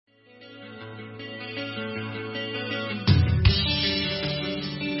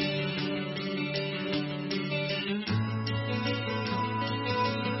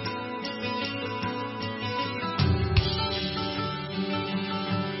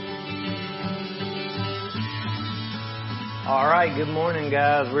All right, good morning,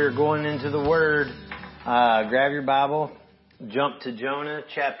 guys. We're going into the Word. Grab your Bible, jump to Jonah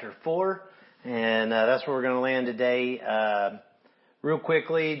chapter 4, and that's where we're going to land today. Real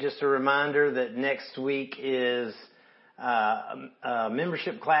quickly, just a reminder that next week is a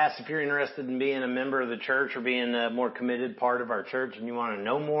membership class. If you're interested in being a member of the church or being a more committed part of our church and you want to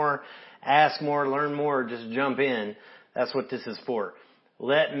know more, ask more, learn more, just jump in. That's what this is for.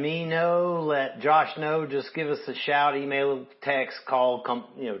 Let me know, let Josh know, just give us a shout, email, text, call, come,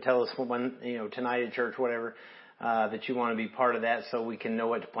 tell us when, tonight at church, whatever, that you want to be part of that so we can know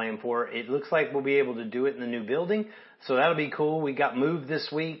what to plan for. It looks like we'll be able to do it in the new building, so that'll be cool. We got moved this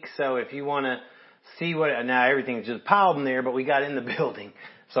week, so if you want to see now everything's just piled in there, but we got in the building.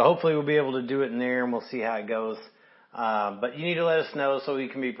 So hopefully we'll be able to do it in there and we'll see how it goes. But you need to let us know so we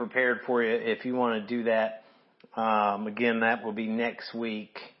can be prepared for you if you want to do that. Again, that will be next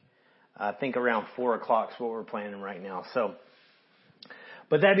week. I think around 4 o'clock is what we're planning right now. So,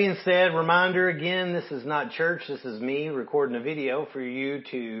 but that being said, reminder again, this is not church. This is me recording a video for you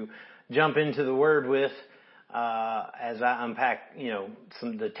to jump into the Word with, as I unpack,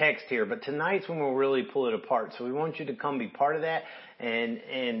 the text here. But tonight's when we'll really pull it apart. So we want you to come be part of that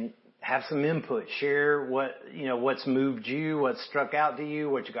and have some input. Share what's moved you, what's struck out to you,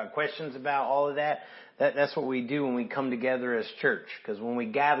 what you got questions about, all of that. That's what we do when we come together as church, because when we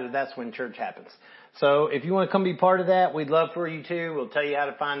gather, that's when church happens. So if you want to come be part of that, we'd love for you to. We'll tell you how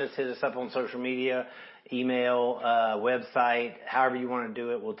to find us. Hit us up on social media, email, website, however you want to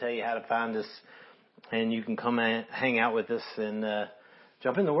do it. We'll tell you how to find us, and you can come and hang out with us and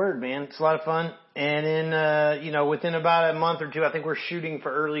jump in the Word, man. It's a lot of fun. And then, within about a month or two, I think we're shooting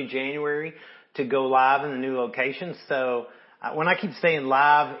for early January to go live in the new location. So when I keep saying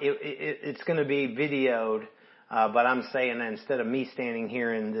live, it's going to be videoed, but I'm saying that instead of me standing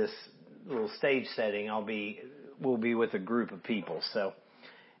here in this little stage setting, we'll be with a group of people. So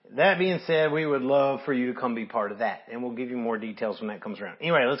that being said, we would love for you to come be part of that, and we'll give you more details when that comes around.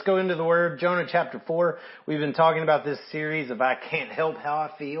 Anyway, let's go into the Word. Jonah chapter 4. We've been talking about this series of I Can't Help How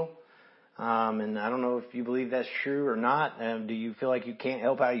I Feel. And I don't know if you believe that's true or not. Do you feel like you can't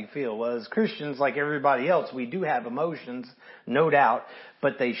help how you feel? Well, as Christians, like everybody else, we do have emotions, no doubt,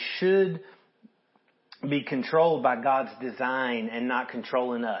 but they should be controlled by God's design and not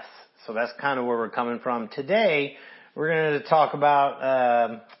controlling us. So that's kind of where we're coming from. Today, we're going to talk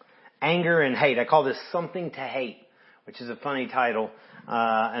about anger and hate. I call this Something to Hate, which is a funny title.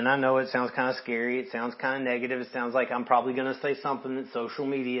 And I know it sounds kind of scary. It sounds kind of negative. It sounds like I'm probably going to say something that social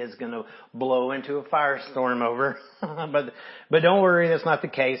media is going to blow into a firestorm over. But don't worry, that's not the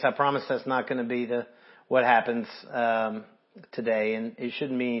case. I promise that's not going to be what happens today. And it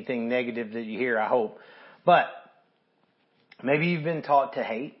shouldn't be anything negative that you hear, I hope. But maybe you've been taught to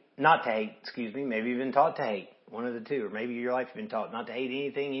hate. Not to hate, excuse me. Maybe you've been taught to hate. One of the two. Or maybe your life you've been taught not to hate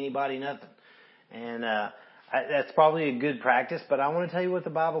anything, anybody, nothing. And that's probably a good practice, but I want to tell you what the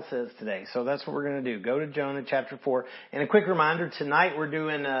Bible says today. So that's what we're going to do. Go to Jonah chapter 4. And a quick reminder, tonight we're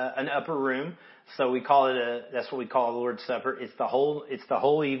doing an upper room. So that's what we call the Lord's Supper. It's the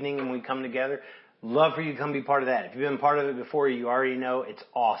whole evening when we come together. Love for you to come be part of that. If you've been part of it before, you already know it's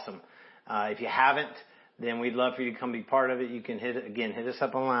awesome. If you haven't, then we'd love for you to come be part of it. You can hit us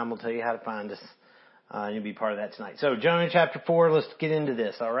up online. We'll tell you how to find us. And you'll be part of that tonight. So Jonah chapter 4, let's get into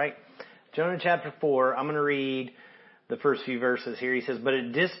this, all right? Jonah chapter 4, I'm going to read the first few verses here. He says, but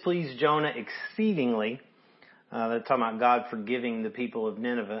it displeased Jonah exceedingly. They're talking about God forgiving the people of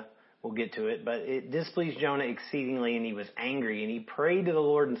Nineveh. We'll get to it. But it displeased Jonah exceedingly, and he was angry. And he prayed to the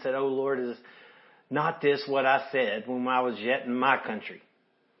Lord and said, "O Lord, is not this what I said when I was yet in my country?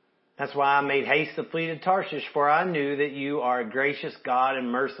 That's why I made haste to flee to Tarshish, for I knew that you are a gracious God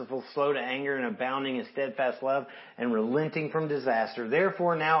and merciful, slow to anger and abounding in steadfast love and relenting from disaster.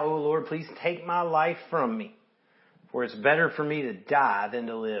 Therefore now, O Lord, please take my life from me, for it's better for me to die than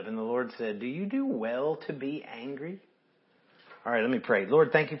to live." And the Lord said, "Do you do well to be angry?" All right, let me pray.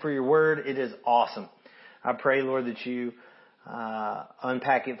 Lord, thank you for your word. It is awesome. I pray, Lord, that you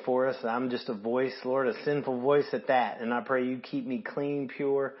unpack it for us. I'm just a voice, Lord, a sinful voice at that. And I pray you keep me clean,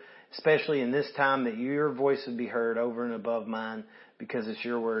 pure, especially in this time, that your voice would be heard over and above mine, because it's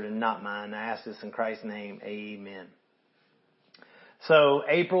your word and not mine. I ask this in Christ's name. Amen. So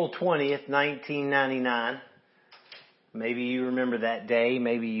April 20th, 1999. Maybe you remember that day.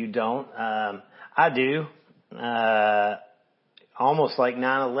 Maybe you don't. I do. Almost like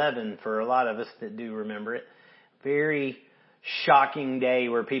 9/11 for a lot of us that do remember it. Very shocking day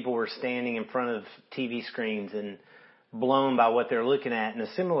where people were standing in front of TV screens and blown by what they're looking at, in a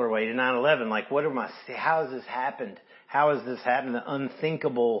similar way to 9/11. Like, how has this happened? How has this happened? The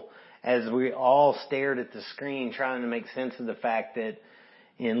unthinkable as we all stared at the screen trying to make sense of the fact that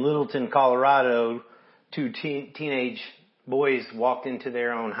in Littleton, Colorado, two teenage boys walked into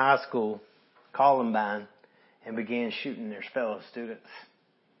their own high school, Columbine, and began shooting their fellow students.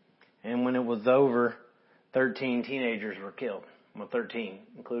 And when it was over, 13 teenagers were killed. Well, 13,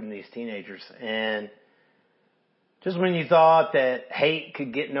 including these teenagers. And just when you thought that hate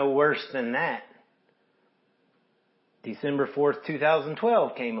could get no worse than that, December 4th,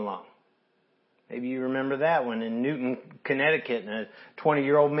 2012 came along. Maybe you remember that one in Newton, Connecticut, and a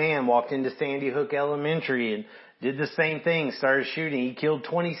 20-year-old man walked into Sandy Hook Elementary and did the same thing, started shooting. He killed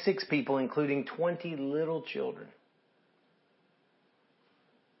 26 people, including 20 little children.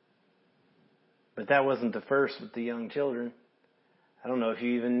 But that wasn't the first with the young children. I don't know if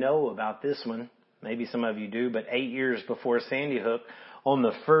you even know about this one. Maybe some of you do, but 8 years before Sandy Hook, on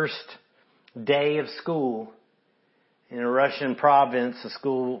the first day of school in a Russian province, a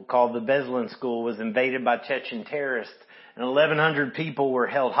school called the Beslan School was invaded by Chechen terrorists, and 1,100 people were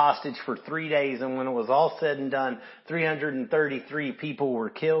held hostage for 3 days, and when it was all said and done, 333 people were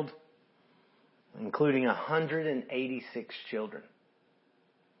killed, including 186 children.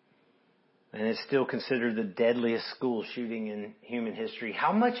 And it's still considered the deadliest school shooting in human history.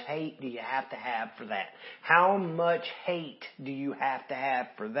 How much hate do you have to have for that? How much hate do you have to have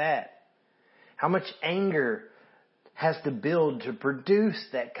for that? How much anger has to build to produce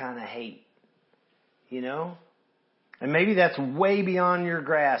that kind of hate? You know? And maybe that's way beyond your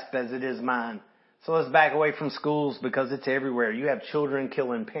grasp as it is mine. So let's back away from schools because it's everywhere. You have children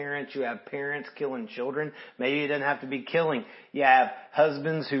killing parents. You have parents killing children. Maybe it doesn't have to be killing. You have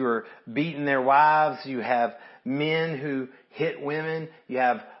husbands who are beating their wives. You have men who hit women. You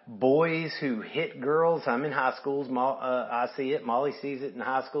have boys who hit girls. I'm in high schools. I see it. Molly sees it in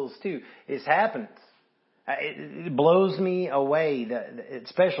high schools too. It's happening. It blows me away,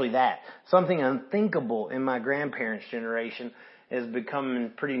 especially that. Something unthinkable in my grandparents' generation is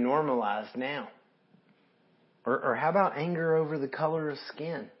becoming pretty normalized now. Or how about anger over the color of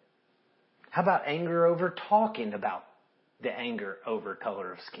skin? How about anger over talking about the anger over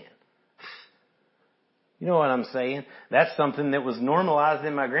color of skin? You know what I'm saying? That's something that was normalized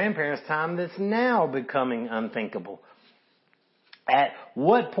in my grandparents' time that's now becoming unthinkable. At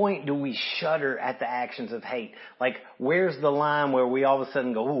what point do we shudder at the actions of hate? Like, where's the line where we all of a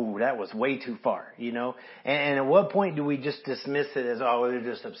sudden go, ooh, that was way too far, you know? And at what point do we just dismiss it as, oh, they're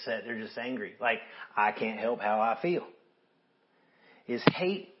just upset, they're just angry? Like, I can't help how I feel. Is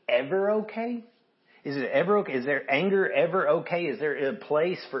hate ever okay? Is it ever okay? Is there anger ever okay? Is there a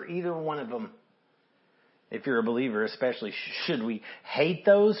place for either one of them? If you're a believer, especially, should we hate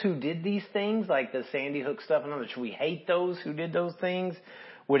those who did these things, like the Sandy Hook stuff and others? Should we hate those who did those things?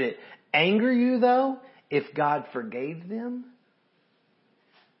 Would it anger you, though, if God forgave them?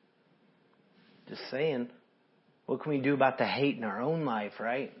 Just saying, what can we do about the hate in our own life,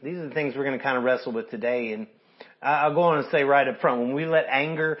 right? These are the things we're going to kind of wrestle with today. And I'll go on and say right up front, when we let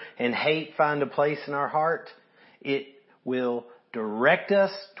anger and hate find a place in our heart, it will direct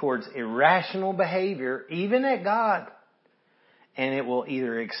us towards irrational behavior, even at God. And it will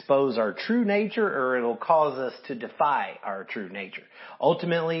either expose our true nature or it'll cause us to defy our true nature,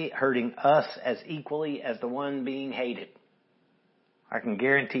 ultimately hurting us as equally as the one being hated. I can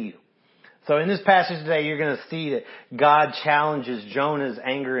guarantee you. So in this passage today, you're going to see that God challenges Jonah's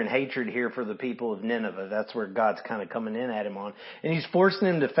anger and hatred here for the people of Nineveh. That's where God's kind of coming in at him on. And he's forcing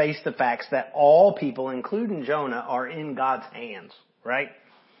him to face the facts that all people, including Jonah, are in God's hands, right?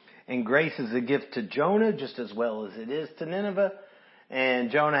 And grace is a gift to Jonah just as well as it is to Nineveh. And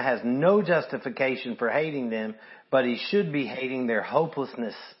Jonah has no justification for hating them, but he should be hating their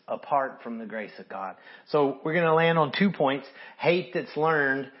hopelessness apart from the grace of God. So we're going to land on 2 points: hate that's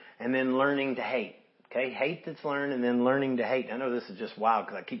learned and then learning to hate. Okay, hate that's learned and then learning to hate. I know this is just wild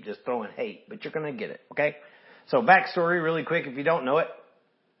because I keep just throwing hate, but you're going to get it. Okay, so backstory really quick if you don't know it.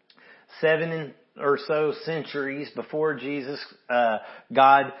 7 or so centuries before Jesus,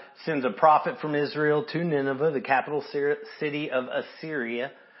 God sends a prophet from Israel to Nineveh, the capital city of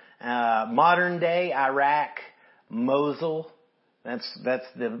Assyria. Modern day Iraq, Mosul. That's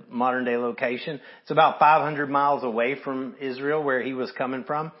the modern day location. It's about 500 miles away from Israel where he was coming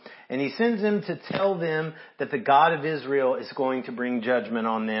from. And he sends them to tell them that the God of Israel is going to bring judgment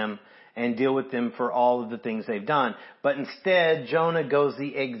on them and deal with them for all of the things they've done. But instead, Jonah goes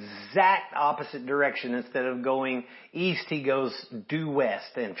the exact opposite direction. Instead of going east, he goes due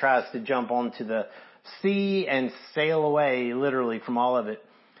west and tries to jump onto the sea and sail away literally from all of it.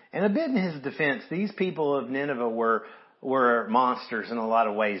 And a bit in his defense, these people of Nineveh were were monsters in a lot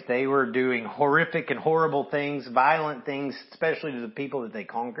of ways. They were doing horrific and horrible things, violent things, especially to the people that they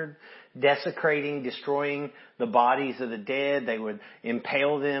conquered, desecrating, destroying the bodies of the dead. They would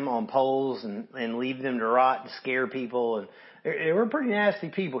impale them on poles and leave them to rot and scare people. And they were pretty nasty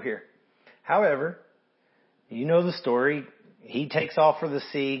people here. However, you know the story. He takes off for the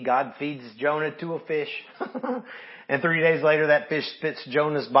sea. God feeds Jonah to a fish. And 3 days later, that fish spits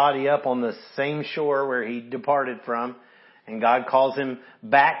Jonah's body up on the same shore where he departed from. And God calls him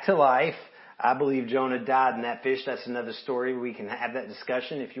back to life. I believe Jonah died in that fish. That's another story. We can have that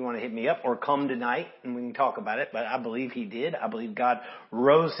discussion if you want to hit me up or come tonight and we can talk about it. But I believe he did. I believe God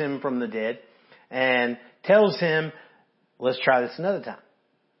rose him from the dead and tells him, let's try this another time.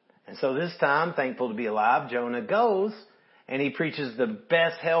 And so this time, thankful to be alive, Jonah goes and he preaches the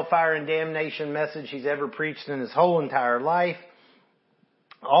best hellfire and damnation message he's ever preached in his whole entire life,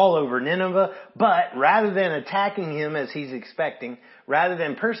 all over Nineveh. But rather than attacking him as he's expecting, rather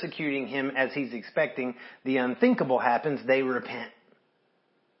than persecuting him as he's expecting, the unthinkable happens. They repent.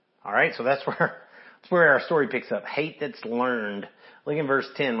 All right, so that's where our story picks up. Hate that's learned. Look in verse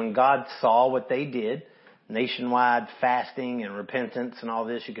 10. When God saw what they did, nationwide fasting and repentance and all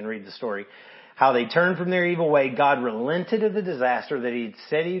this, you can read the story. How they turned from their evil way, God relented of the disaster that He'd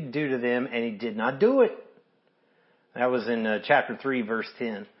said He'd do to them, and He did not do it. That was in chapter 3, verse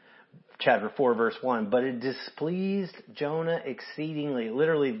 10. Chapter 4, verse 1. But it displeased Jonah exceedingly.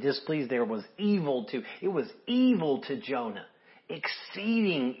 Literally, displeased there was evil to. It was evil to Jonah.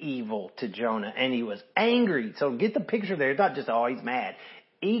 Exceeding evil to Jonah. And he was angry. So get the picture there. It's not just, oh, he's mad.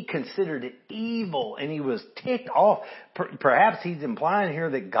 He considered it evil and he was ticked off. Perhaps he's implying here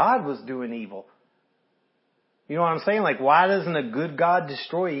that God was doing evil. You know what I'm saying? Like, why doesn't a good God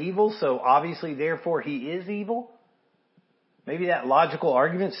destroy evil? So obviously, therefore, He is evil. Maybe that logical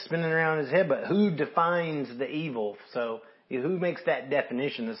argument's spinning around his head, but who defines the evil? So who makes that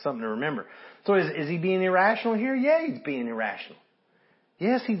definition? That's something to remember. So is he being irrational here? Yeah, he's being irrational.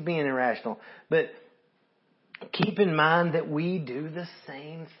 Yes, he's being irrational. But keep in mind that we do the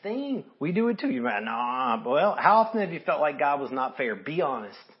same thing. We do it too. You might, well, how often have you felt like God was not fair? Be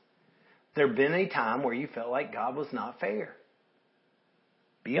honest. There been a time where you felt like God was not fair.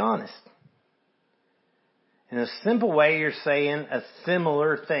 Be honest. In a simple way, you're saying a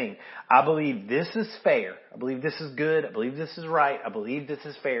similar thing. I believe this is fair. I believe this is good. I believe this is right. I believe this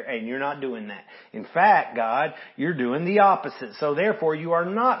is fair. And you're not doing that. In fact, God, you're doing the opposite. So therefore, you are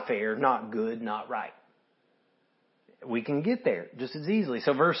not fair, not good, not right. We can get there just as easily.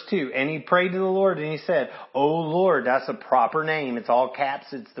 So verse 2, and he prayed to the Lord and he said, "O Lord," that's a proper name. It's all caps.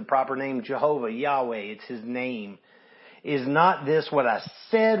 It's the proper name, Jehovah, Yahweh. It's His name. "Is not this what I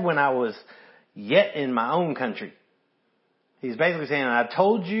said when I was yet in my own country?" He's basically saying, I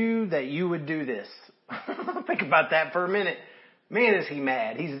told you that you would do this. Think about that for a minute. Man, is he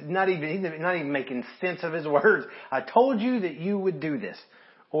mad. He's not even making sense of his words. I told you that you would do this.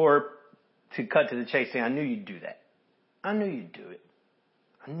 Or to cut to the chase, saying, I knew you'd do that. I knew you'd do it.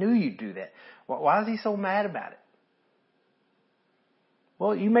 I knew you'd do that. Why is he so mad about it?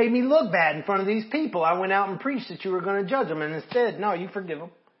 Well, you made me look bad in front of these people. I went out and preached that you were going to judge them. And instead, no, you forgive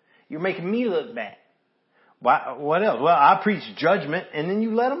them. You're making me look bad. Why, what else? Well, I preached judgment and then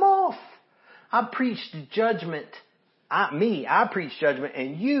you let them off. I preached judgment. I preached judgment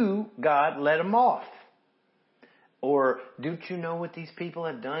and you, God, let them off. Or, don't you know what these people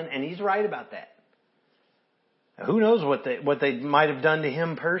have done? And he's right about that. Who knows what they might have done to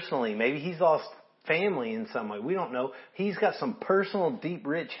him personally? Maybe he's lost family in some way. We don't know. He's got some personal, deep,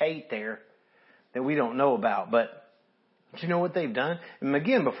 rich hate there that we don't know about. But you know what they've done? And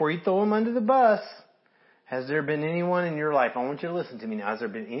again, before you throw them under the bus, has there been anyone in your life, I want you to listen to me now, has there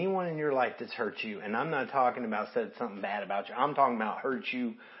been anyone in your life that's hurt you? And I'm not talking about said something bad about you. I'm talking about hurt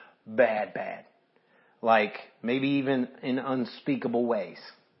you bad. Like maybe even in unspeakable ways.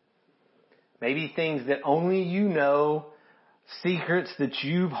 Maybe things that only you know, secrets that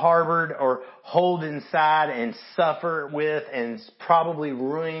you've harbored or hold inside and suffer with and probably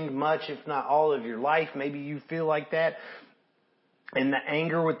ruined much, if not all of your life. Maybe you feel like that. And the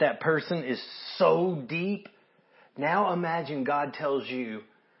anger with that person is so deep. Now imagine God tells you,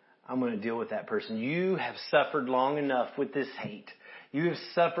 I'm going to deal with that person. You have suffered long enough with this hate. You have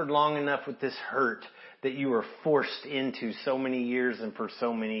suffered long enough with this hurt that you were forced into so many years and for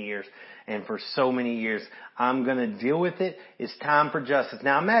so many years. And for so many years, I'm going to deal with it. It's time for justice.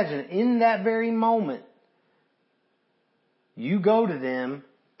 Now imagine in that very moment, you go to them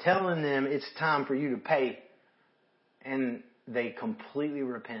telling them it's time for you to pay. And they completely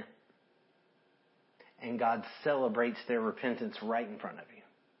repent. And God celebrates their repentance right in front of you.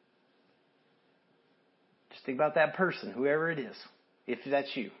 Just think about that person, whoever it is, if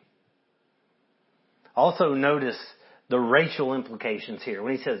that's you. Also notice the racial implications here.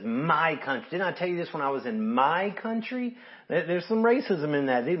 When he says, my country. Didn't I tell you this when I was in my country? There's some racism in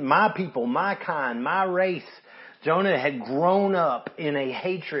that. My people, my kind, my race. Jonah had grown up in a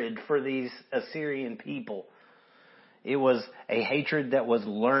hatred for these Assyrian people. It was a hatred that was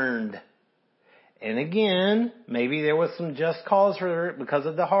learned. And again, maybe there was some just cause for it because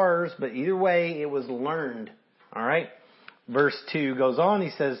of the horrors, but either way, it was learned. All right? Verse 2 goes on.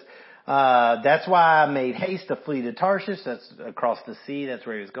 He says, that's why I made haste to flee to Tarshish. That's across the sea. That's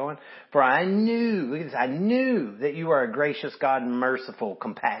where he was going. For I knew, look at this, I knew that you are a gracious God and merciful,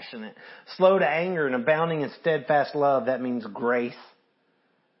 compassionate, slow to anger and abounding in steadfast love. That means grace,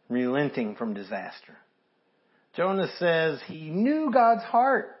 relenting from disaster. Jonah says he knew God's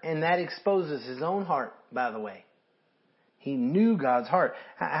heart, and that exposes his own heart, by the way. He knew God's heart.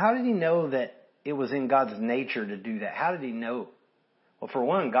 How did he know that it was in God's nature to do that? How did he know? Well, for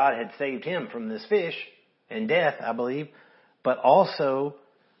one, God had saved him from this fish and death, I believe, but also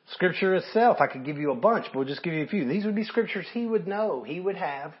Scripture itself. I could give you a bunch, but we'll just give you a few. These would be Scriptures he would know, he would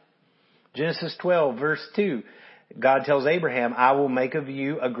have. Genesis 12, verse 2, God tells Abraham, I will make of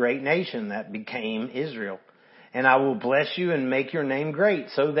you a great nation. That became Israel. And I will bless you and make your name great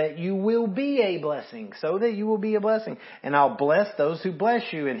so that you will be a blessing. So that you will be a blessing. And I'll bless those who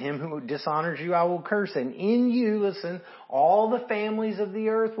bless you, and him who dishonors you I will curse. And in you, listen, all the families of the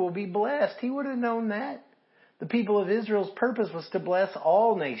earth will be blessed. He would have known that. The people of Israel's purpose was to bless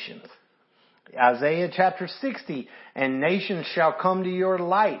all nations. Isaiah chapter 60, and nations shall come to your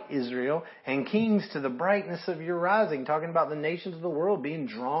light, Israel, and kings to the brightness of your rising. Talking about the nations of the world being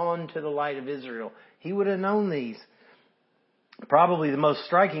drawn to the light of Israel. He would have known these. Probably the most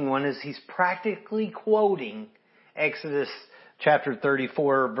striking one is he's practically quoting Exodus chapter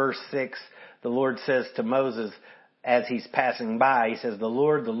 34, verse 6. The Lord says to Moses, as he's passing by, he says, the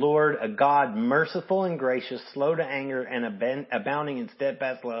Lord, a God merciful and gracious, slow to anger, and abounding in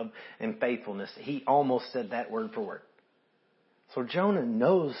steadfast love and faithfulness. He almost said that word for word. So Jonah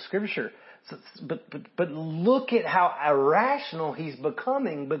knows Scripture. But look at how irrational he's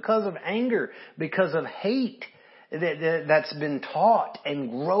becoming because of anger, because of hate that's been taught and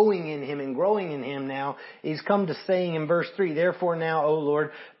growing in him now. He's come to saying in verse 3, therefore now, O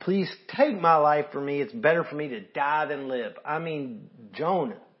Lord, please take my life from me. It's better for me to die than live. I mean,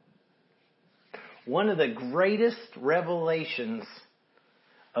 Jonah, one of the greatest revelations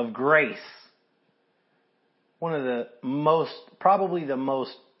of grace, one of the probably the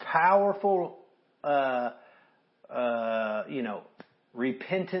most powerful,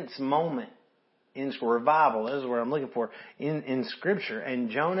 repentance moment in revival, this is what I'm looking for, in Scripture. And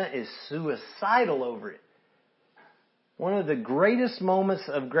Jonah is suicidal over it. One of the greatest moments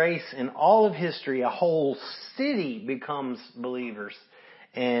of grace in all of history. A whole city becomes believers.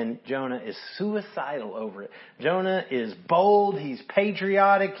 And Jonah is suicidal over it. Jonah is bold, he's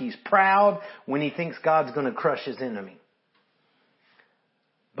patriotic, he's proud when he thinks God's going to crush his enemy.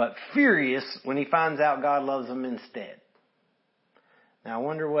 But furious when he finds out God loves him instead. Now I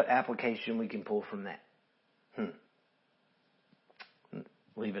wonder what application we can pull from that.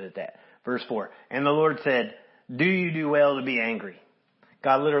 Leave it at that. Verse 4. And the Lord said, do you do well to be angry?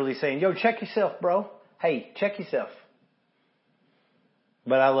 God literally saying, yo, check yourself, bro. Hey, check yourself.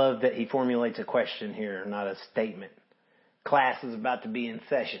 But I love that he formulates a question here, not a statement. Class is about to be in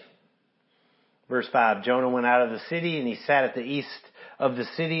session. Verse 5, Jonah went out of the city and he sat at the east of the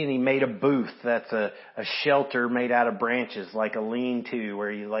city and he made a booth. That's a shelter made out of branches, like a lean-to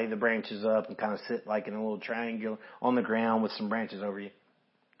where you lay the branches up and kind of sit like in a little triangle on the ground with some branches over you.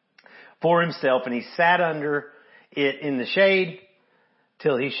 For himself, and he sat under it in the shade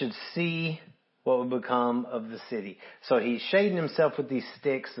till he should see what would become of the city. So he's shading himself with these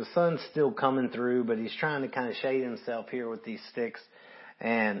sticks. The sun's still coming through, but he's trying to kind of shade himself here with these sticks.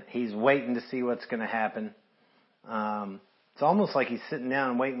 And he's waiting to see what's going to happen. It's almost like he's sitting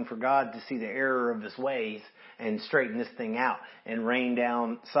down and waiting for God to see the error of his ways and straighten this thing out and rain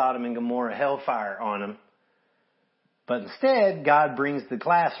down Sodom and Gomorrah hellfire on him. But instead, God brings the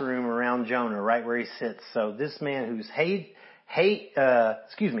classroom around Jonah right where he sits. So this man who's hate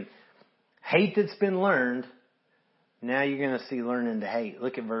that's been learned, now you're going to see learning to hate.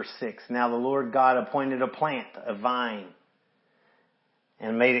 Look at verse 6. Now the Lord God appointed a plant, a vine,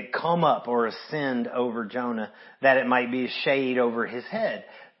 and made it come up or ascend over Jonah, that it might be a shade over his head,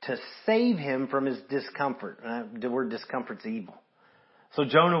 to save him from his discomfort. The word discomfort's evil. So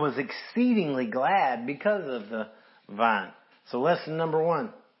Jonah was exceedingly glad because of the vine. So lesson number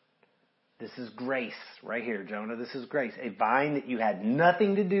 1. This is grace right here, Jonah. This is grace. A vine that you had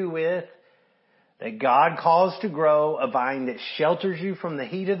nothing to do with, that God caused to grow, a vine that shelters you from the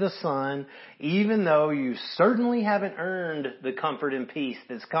heat of the sun, even though you certainly haven't earned the comfort and peace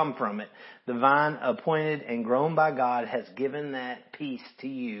that's come from it. The vine appointed and grown by God has given that peace to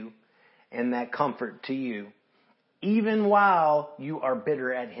you and that comfort to you, even while you are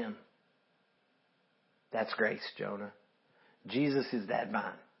bitter at Him. That's grace, Jonah. Jesus is that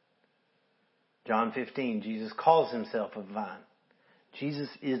vine. John 15, Jesus calls Himself a vine. Jesus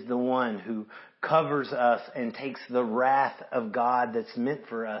is the one who covers us and takes the wrath of God that's meant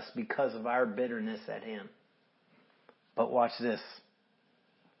for us because of our bitterness at Him. But watch this.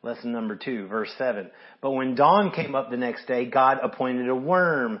 Lesson number 2, verse 7. But when dawn came up the next day, God appointed a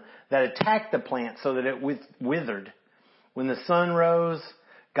worm that attacked the plant so that it withered. When the sun rose,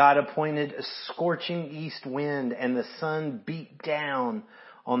 God appointed a scorching east wind, and the sun beat down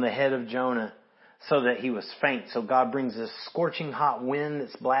on the head of Jonah so that he was faint. So God brings this scorching hot wind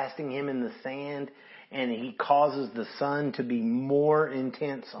that's blasting him in the sand, and He causes the sun to be more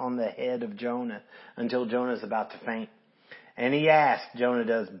intense on the head of Jonah until Jonah's about to faint. And he asked, Jonah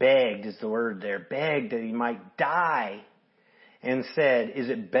does, begged is the word there, begged that he might die, and said, is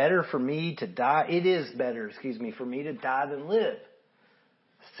it better for me to die? It is better, for me to die than live.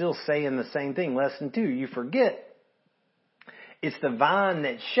 Still saying the same thing. Lesson 2, you forget. It's the vine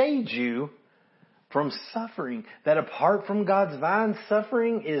that shades you from suffering. That apart from God's vine,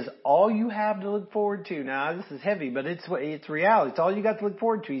 suffering is all you have to look forward to. Now, this is heavy, but it's reality. It's all you got to look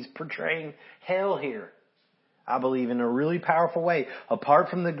forward to. He's portraying hell here, I believe, in a really powerful way. Apart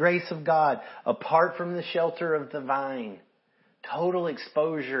from the grace of God, apart from the shelter of the vine, total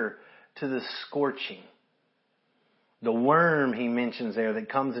exposure to the scorching. The worm He mentions there that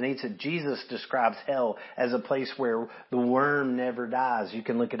comes and eats it. Jesus describes hell as a place where the worm never dies. You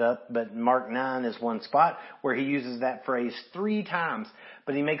can look it up, but Mark 9 is one spot where He uses that phrase 3 times.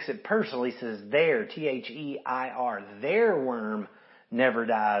 But He makes it personal. He says their, T-H-E-I-R, their worm never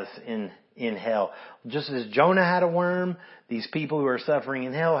dies in hell. Just as Jonah had a worm, these people who are suffering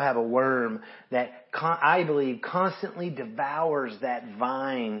in hell have a worm that I believe constantly devours that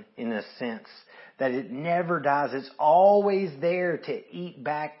vine in a sense. That it never dies. It's always there to eat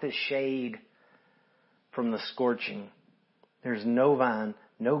back the shade from the scorching. There's no vine,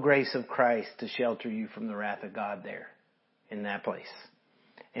 no grace of Christ to shelter you from the wrath of God there in that place.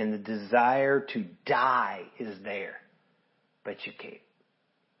 And the desire to die is there, but you can't.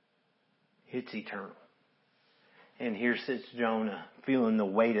 It's eternal. And here sits Jonah feeling the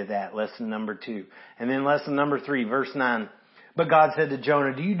weight of that. Lesson number 2. And then lesson number 3, verse 9. But God said to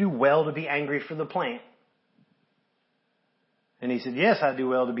Jonah, do you do well to be angry for the plant? And he said, yes, I do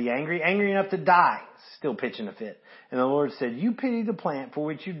well to be angry enough to die. Still pitching a fit. And the Lord said, you pity the plant for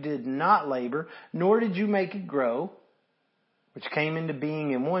which you did not labor, nor did you make it grow, which came into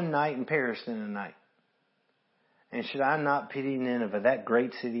being in one night and perished in a night. And should I not pity Nineveh, that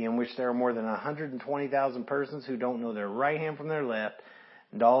great city in which there are more than 120,000 persons who don't know their right hand from their left,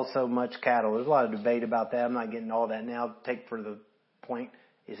 and also much cattle? There's a lot of debate about that. I'm not getting all that now. Take for the point,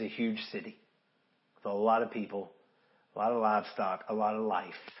 is a huge city with a lot of people, a lot of livestock, a lot of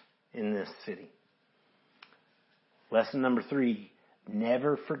life in this city. Lesson number 3,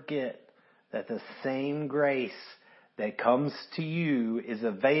 never forget that the same grace that comes to you is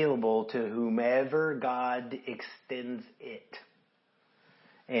available to whomever God extends it.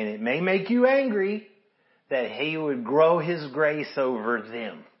 And it may make you angry that He would grow His grace over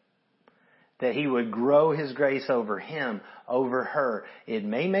them. That He would grow His grace over him, over her. It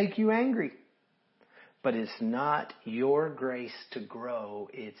may make you angry. But it's not your grace to grow,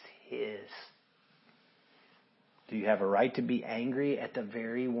 it's His. Do you have a right to be angry at the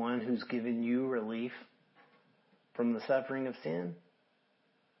very one who's given you relief from the suffering of sin?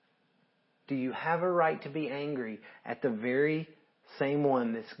 Do you have a right to be angry at the very same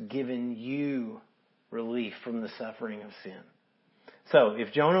one that's given you relief from the suffering of sin? So,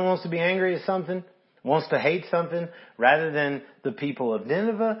 if Jonah wants to be angry at something, wants to hate something, rather than the people of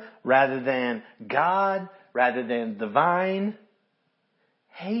Nineveh, rather than God, rather than the vine,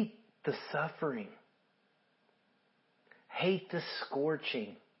 hate the suffering. Hate the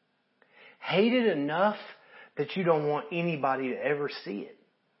scorching. Hate it enough that you don't want anybody to ever see it.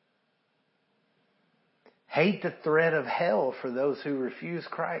 Hate the threat of hell for those who refuse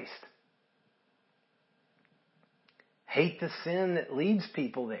Christ. Hate the sin that leads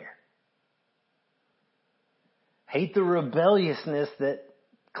people there. Hate the rebelliousness that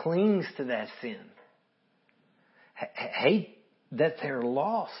clings to that sin. Hate that they're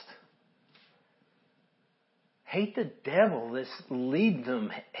lost. Hate the devil that's leading them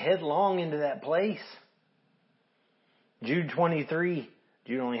headlong into that place. Jude 23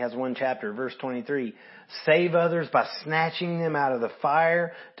 Jude only has one chapter, verse 23. Save others by snatching them out of the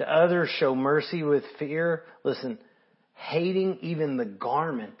fire. To others show mercy with fear. Listen, hating even the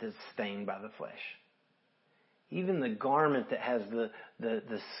garment that's stained by the flesh. Even the garment that has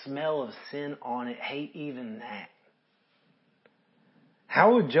the smell of sin on it, hate even that.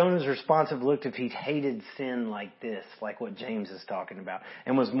 How would Jonah's response have looked if he'd hated sin like this, like what James is talking about,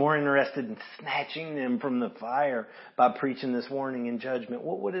 and was more interested in snatching them from the fire by preaching this warning and judgment?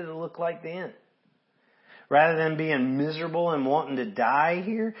 What would it have looked like then? Rather than being miserable and wanting to die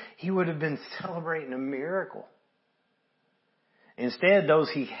here, he would have been celebrating a miracle. Instead, those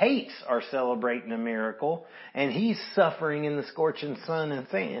he hates are celebrating a miracle, and he's suffering in the scorching sun and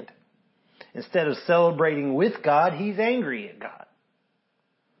sand. Instead of celebrating with God, he's angry at God.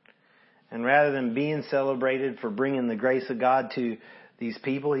 And rather than being celebrated for bringing the grace of God to these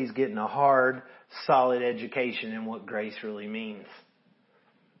people, he's getting a hard, solid education in what grace really means.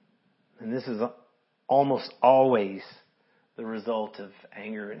 And this is almost always the result of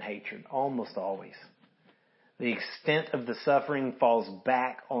anger and hatred. Almost always. The extent of the suffering falls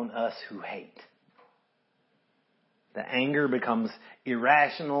back on us who hate. The anger becomes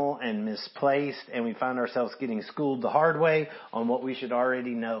irrational and misplaced, and we find ourselves getting schooled the hard way on what we should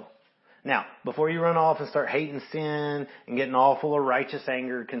already know. Now, before you run off and start hating sin and getting all full of righteous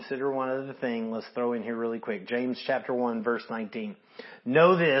anger, consider one other thing. Let's throw in here really quick. James chapter 1, verse 19.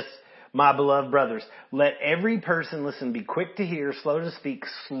 Know this, my beloved brothers. Let every person, listen, be quick to hear, slow to speak,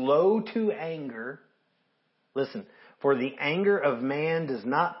 slow to anger. Listen, for the anger of man does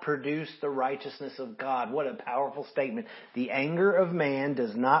not produce the righteousness of God. What a powerful statement. The anger of man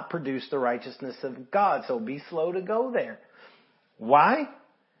does not produce the righteousness of God. So be slow to go there. Why?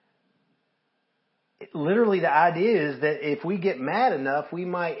 Literally, the idea is that if we get mad enough, we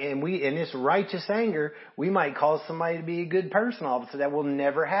might, in this righteous anger, we might cause somebody to be a good person all of a sudden. That will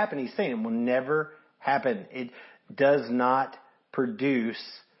never happen. He's saying it will never happen. It does not produce,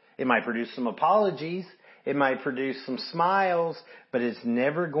 it might produce some apologies, it might produce some smiles, but it's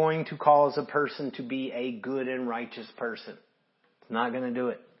never going to cause a person to be a good and righteous person. It's not going to do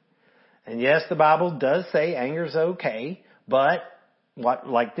it. And yes, the Bible does say anger's okay, but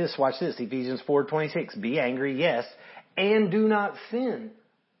like this, watch this, Ephesians 4:26. Be angry, yes, and do not sin.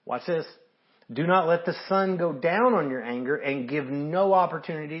 Watch this. Do not let the sun go down on your anger and give no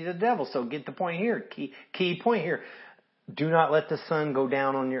opportunity to the devil. So get the point here. Key point here. Do not let the sun go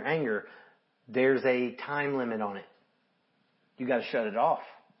down on your anger. There's a time limit on it. You got to shut it off.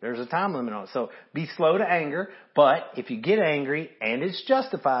 There's a time limit on it. So be slow to anger, but if you get angry and it's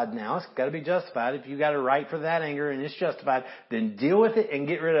justified now, it's got to be justified. If you got a right for that anger and it's justified, then deal with it and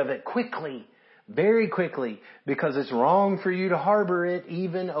get rid of it quickly, very quickly, because it's wrong for you to harbor it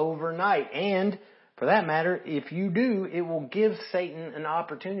even overnight. And for that matter, if you do, it will give Satan an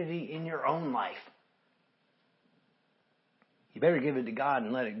opportunity in your own life. You better give it to God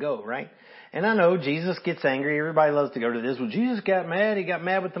and let it go, right? And I know Jesus gets angry. Everybody loves to go to this. Well, Jesus got mad. He got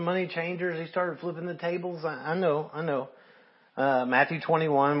mad with the money changers. He started flipping the tables. I know. Matthew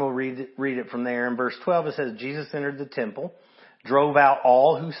 21, we'll read it from there. In verse 12, it says, Jesus entered the temple, drove out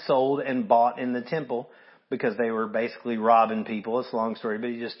all who sold and bought in the temple, because they were basically robbing people. It's a long story, but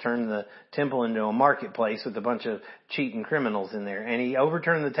he just turned the temple into a marketplace with a bunch of cheating criminals in there. And he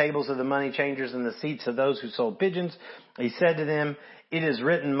overturned the tables of the money changers and the seats of those who sold pigeons. He said to them, it is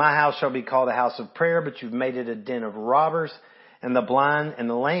written, my house shall be called a house of prayer, but you've made it a den of robbers. And the blind and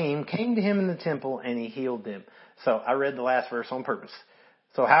the lame came to him in the temple, and he healed them. So I read the last verse on purpose.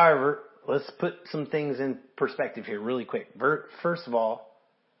 So however, let's put some things in perspective here really quick. First of all,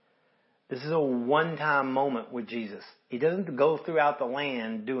 this is a one-time moment with Jesus. He doesn't go throughout the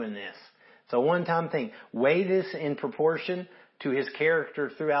land doing this. It's a one-time thing. Weigh this in proportion to his character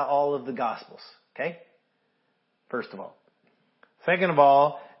throughout all of the Gospels. Okay? First of all. Second of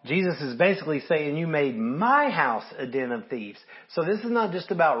all, Jesus is basically saying, you made my house a den of thieves. So this is not just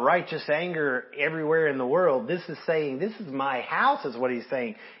about righteous anger everywhere in the world. This is saying, this is my house is what he's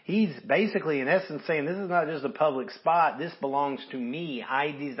saying. He's basically, in essence, saying, this is not just a public spot. This belongs to me.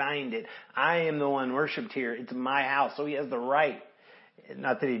 I designed it. I am the one worshipped here. It's my house. So he has the right,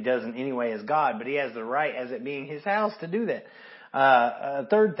 not that he doesn't anyway as God, but he has the right as it being his house to do that.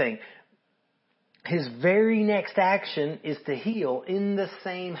 Third thing. His very next action is to heal in the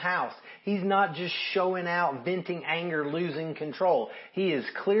same house. He's not just showing out, venting anger, losing control. He is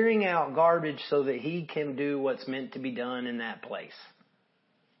clearing out garbage so that he can do what's meant to be done in that place,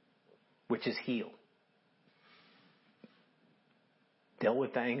 which is heal. Dealt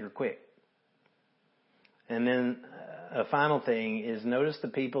with the anger quick. And then a final thing is, notice the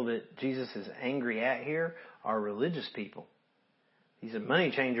people that Jesus is angry at here are religious people. These money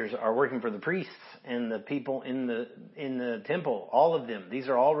changers are working for the priests and the people in the temple. All of them. These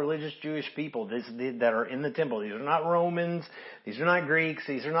are all religious Jewish people that are in the temple. These are not Romans. These are not Greeks.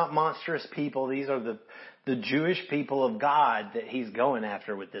 These are not monstrous people. These are the Jewish people of God that he's going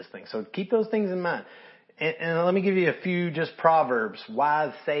after with this thing. So keep those things in mind. And let me give you a few just proverbs,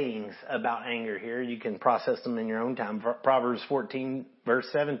 wise sayings about anger here. You can process them in your own time. Proverbs 14, verse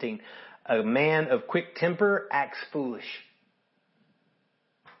 17. A man of quick temper acts foolish.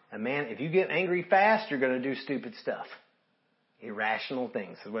 A man, if you get angry fast, you're going to do stupid stuff. Irrational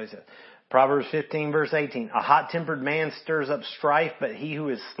things. That's what he says. Proverbs 15, verse 18. A hot-tempered man stirs up strife, but he who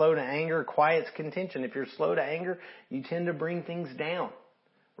is slow to anger quiets contention. If you're slow to anger, you tend to bring things down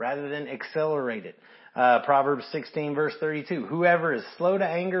rather than accelerate it. Proverbs 16, verse 32. Whoever is slow to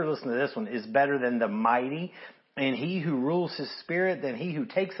anger, listen to this one, is better than the mighty. And he who rules his spirit than he who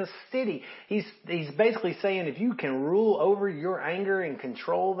takes a city. He's basically saying if you can rule over your anger and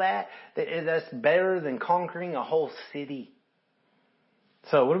control that's better than conquering a whole city.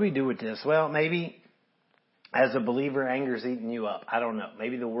 So what do we do with this? Well, maybe as a believer, anger's eating you up. I don't know.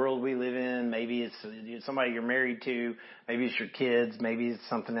 Maybe the world we live in, maybe it's somebody you're married to, maybe it's your kids, maybe it's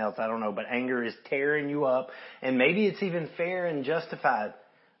something else. I don't know. But anger is tearing you up. And maybe it's even fair and justified.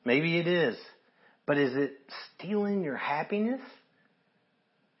 Maybe it is. But is it stealing your happiness?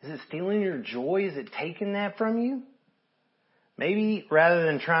 Is it stealing your joy? Is it taking that from you? Maybe rather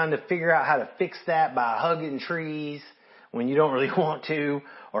than trying to figure out how to fix that by hugging trees when you don't really want to,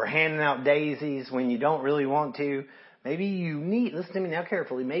 or handing out daisies when you don't really want to, maybe you need, listen to me now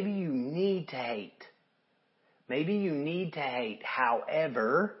carefully, maybe you need to hate. Maybe you need to hate.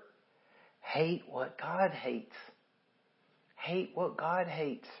 However, hate what God hates. Hate what God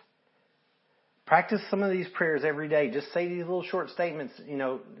hates. Practice some of these prayers every day. Just say these little short statements. You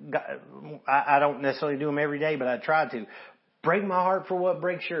know, I don't necessarily do them every day, but I try to. Break my heart for what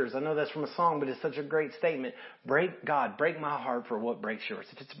breaks yours. I know that's from a song, but it's such a great statement. Break my heart for what breaks yours.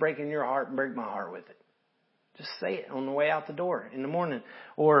 If it's breaking your heart, break my heart with it. Just say it on the way out the door in the morning.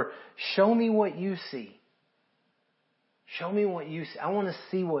 Or show me what you see. Show me what you see. I want to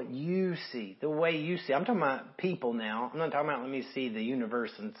see what you see, the way you see. I'm talking about people now. I'm not talking about let me see the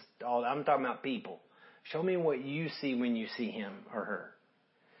universe and all that. I'm talking about people. Show me what you see when you see him or her.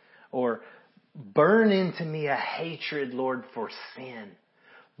 Or burn into me a hatred, Lord, for sin.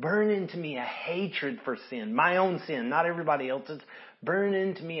 Burn into me a hatred for sin. My own sin, not everybody else's. Burn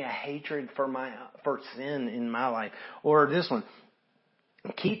into me a hatred for sin in my life. Or this one.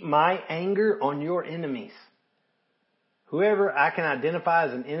 Keep my anger on your enemies. Whoever I can identify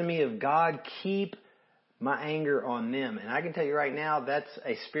as an enemy of God, keep my anger on them. And I can tell you right now, that's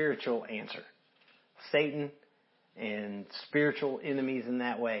a spiritual answer. Satan and spiritual enemies in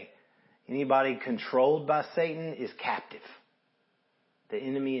that way. Anybody controlled by Satan is captive. The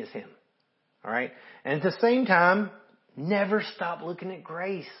enemy is him. All right? And at the same time, never stop looking at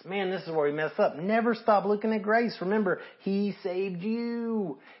grace. Man, this is where we mess up. Never stop looking at grace. Remember, he saved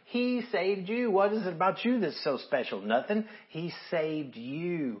you. He saved you. What is it about you that's so special? Nothing. He saved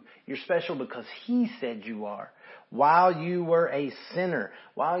you. You're special because he said you are. While you were a sinner,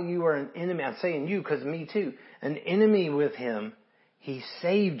 while you were an enemy, I'm saying you because me too, an enemy with him, he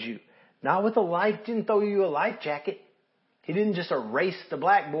saved you. Not with a life, didn't throw you a life jacket. He didn't just erase the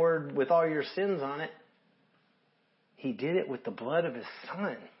blackboard with all your sins on it. He did it with the blood of his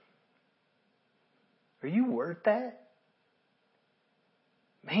son. Are you worth that?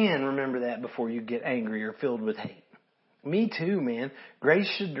 Man, remember that before you get angry or filled with hate. Me too, man. Grace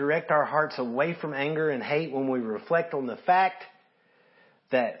should direct our hearts away from anger and hate when we reflect on the fact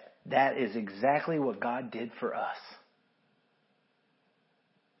that that is exactly what God did for us.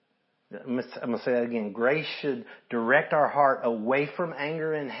 I'm going to say that again. Grace should direct our heart away from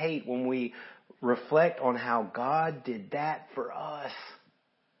anger and hate when we reflect on how God did that for us.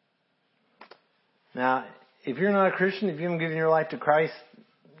 Now, if you're not a Christian, if you haven't given your life to Christ,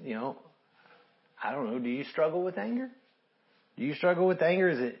 I don't know, do you struggle with anger? Do you struggle with anger?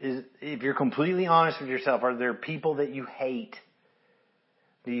 Is if you're completely honest with yourself, are there people that you hate?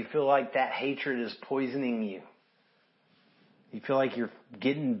 Do you feel like that hatred is poisoning you? Do you feel like you're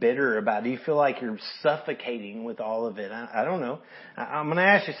getting bitter about it? Do you feel like you're suffocating with all of it? I don't know. I'm going to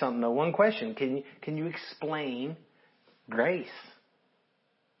ask you something though. One question. Can you explain grace?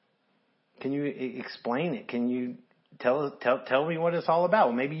 Can you explain it? Can you tell me what it's all about?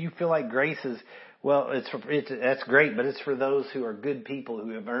 Well, maybe you feel like grace is, that's great, but it's for those who are good people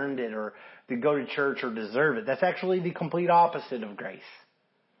who have earned it or who go to church or deserve it. That's actually the complete opposite of grace.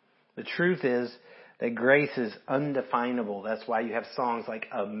 The truth is that grace is undefinable. That's why you have songs like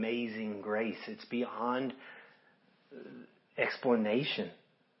Amazing Grace. It's beyond explanation.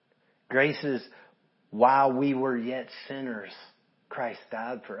 Grace is while we were yet sinners, Christ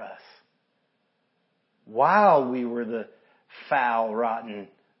died for us. While we were the foul, rotten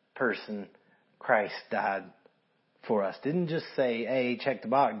person, Christ died for us. Didn't just say, hey, check the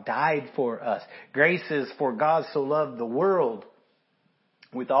box, died for us. Grace is for God so loved the world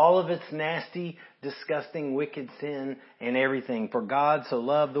with all of its nasty, disgusting, wicked sin and everything. For God so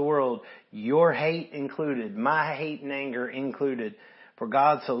loved the world, your hate included, my hate and anger included. For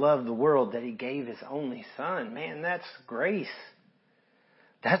God so loved the world that He gave His only Son. Man, that's grace.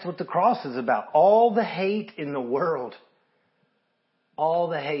 That's what the cross is about. All the hate in the world,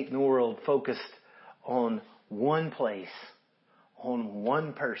 focused on one place, on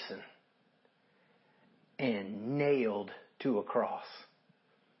one person, and nailed to a cross.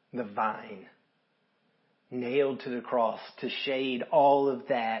 The vine. Nailed to the cross to shade all of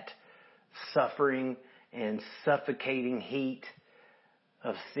that suffering and suffocating heat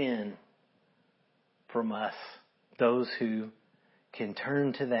of sin from us. Those who can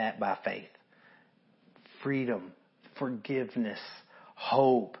turn to that by faith. Freedom, forgiveness,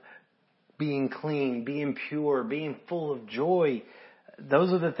 hope, being clean, being pure, being full of joy.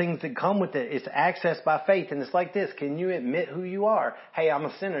 Those are the things that come with it. It's accessed by faith. And it's like this. Can you admit who you are? Hey, I'm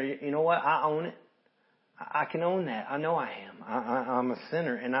a sinner. You know what? I own it. I can own that. I know I am. I'm a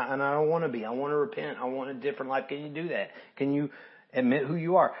sinner and I don't want to be. I want to repent. I want a different life. Can you do that? Can you admit who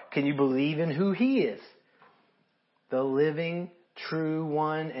you are? Can you believe in who He is? The living, true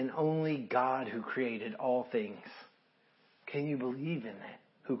one and only God who created all things. Can you believe in that?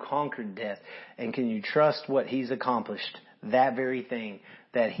 Who conquered death? And can you trust what He's accomplished? That very thing,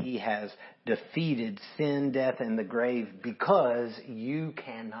 that He has defeated sin, death, and the grave because you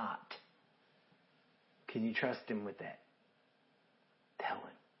cannot. Can you trust Him with that? Tell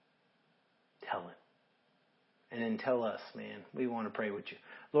Him. Tell Him. And then tell us, man. We want to pray with you.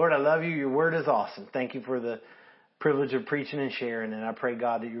 Lord, I love you. Your word is awesome. Thank you for the privilege of preaching and sharing. And I pray,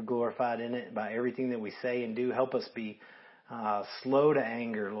 God, that you're glorified in it by everything that we say and do. Help us be slow to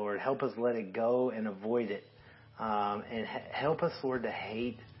anger, Lord. Help us let it go and avoid it. And help us, Lord, to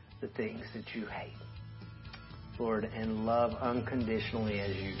hate the things that you hate, Lord, and love unconditionally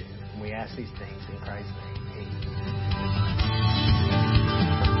as you do. And we ask these things in Christ's name. Amen.